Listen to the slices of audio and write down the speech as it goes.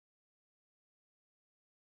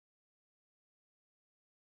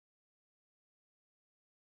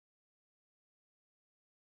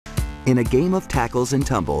In a game of tackles and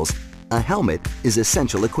tumbles, a helmet is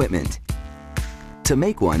essential equipment. To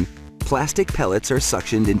make one, plastic pellets are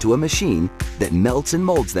suctioned into a machine that melts and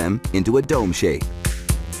molds them into a dome shape.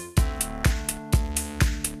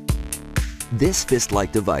 This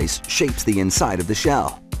fist-like device shapes the inside of the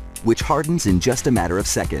shell, which hardens in just a matter of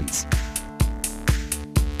seconds.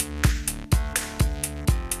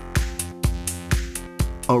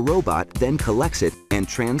 A robot then collects it and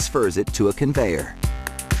transfers it to a conveyor.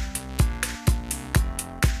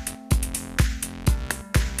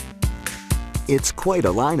 It's quite a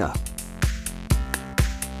lineup.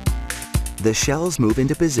 The shells move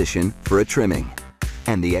into position for a trimming,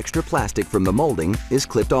 and the extra plastic from the molding is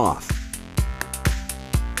clipped off.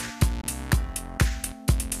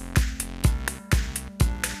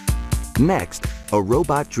 Next, a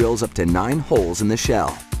robot drills up to 9 holes in the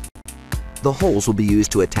shell. The holes will be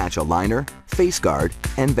used to attach a liner, face guard,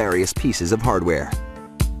 and various pieces of hardware.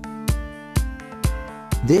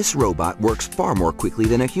 This robot works far more quickly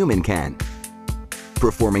than a human can,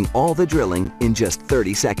 performing all the drilling in just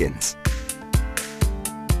 30 seconds.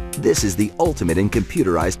 This is the ultimate in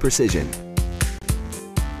computerized precision.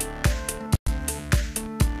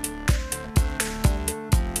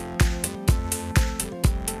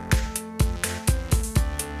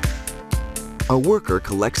 A worker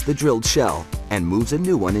collects the drilled shell and moves a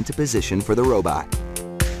new one into position for the robot.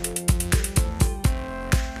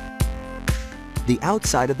 The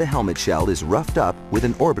outside of the helmet shell is roughed up with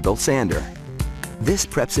an orbital sander. This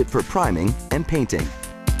preps it for priming and painting.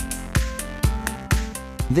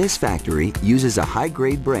 This factory uses a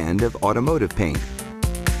high-grade brand of automotive paint,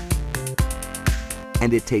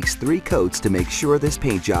 and it takes 3 coats to make sure this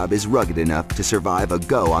paint job is rugged enough to survive a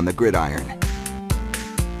go on the gridiron.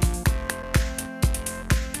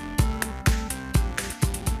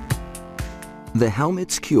 The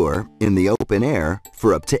helmets cure in the open air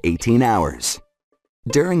for up to 18 hours.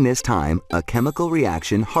 During this time, a chemical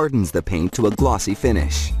reaction hardens the paint to a glossy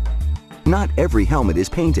finish. Not every helmet is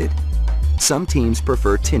painted. Some teams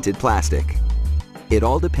prefer tinted plastic. It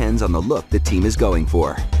all depends on the look the team is going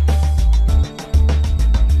for.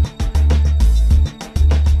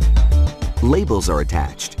 Labels are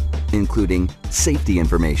attached, including safety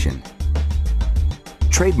information,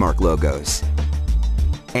 trademark logos,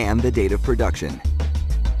 and the date of production.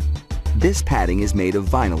 This padding is made of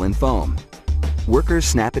vinyl and foam. Workers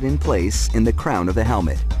snap it in place in the crown of the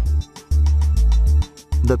helmet.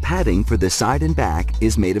 The padding for the side and back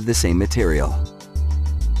is made of the same material.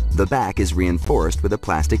 The back is reinforced with a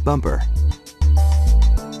plastic bumper.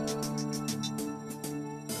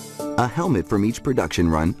 A helmet from each production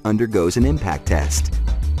run undergoes an impact test.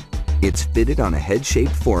 It's fitted on a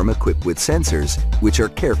head-shaped form equipped with sensors, which are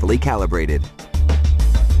carefully calibrated.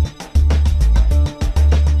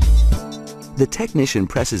 The technician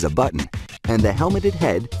presses a button, and the helmeted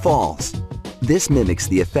head falls. This mimics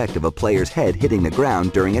the effect of a player's head hitting the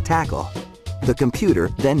ground during a tackle. The computer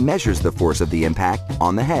then measures the force of the impact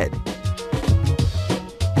on the head.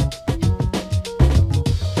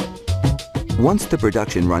 Once the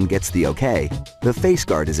production run gets the okay, the face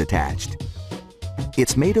guard is attached.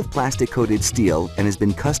 It's made of plastic-coated steel and has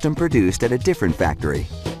been custom produced at a different factory.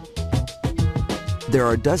 There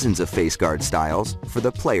are dozens of face guard styles for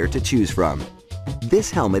the player to choose from. This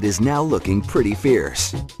helmet is now looking pretty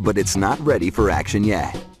fierce, but it's not ready for action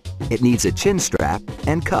yet. It needs a chin strap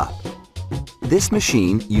and cup. This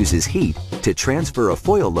machine uses heat to transfer a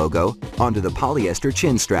foil logo onto the polyester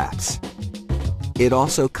chin straps. It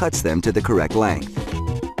also cuts them to the correct length.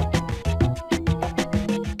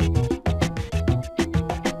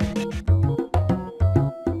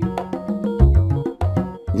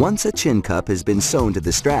 Once a chin cup has been sewn to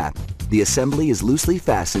the strap, the assembly is loosely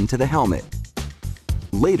fastened to the helmet.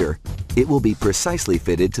 Later, it will be precisely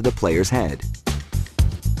fitted to the player's head.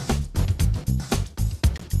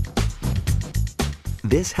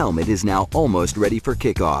 This helmet is now almost ready for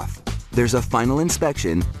kickoff. There's a final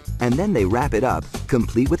inspection, and then they wrap it up,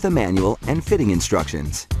 complete with the manual and fitting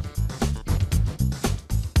instructions.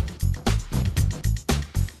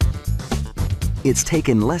 It's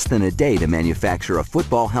taken less than a day to manufacture a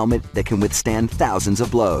football helmet that can withstand thousands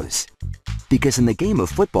of blows. Because in the game of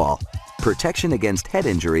football, protection against head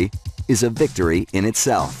injury is a victory in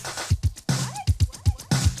itself.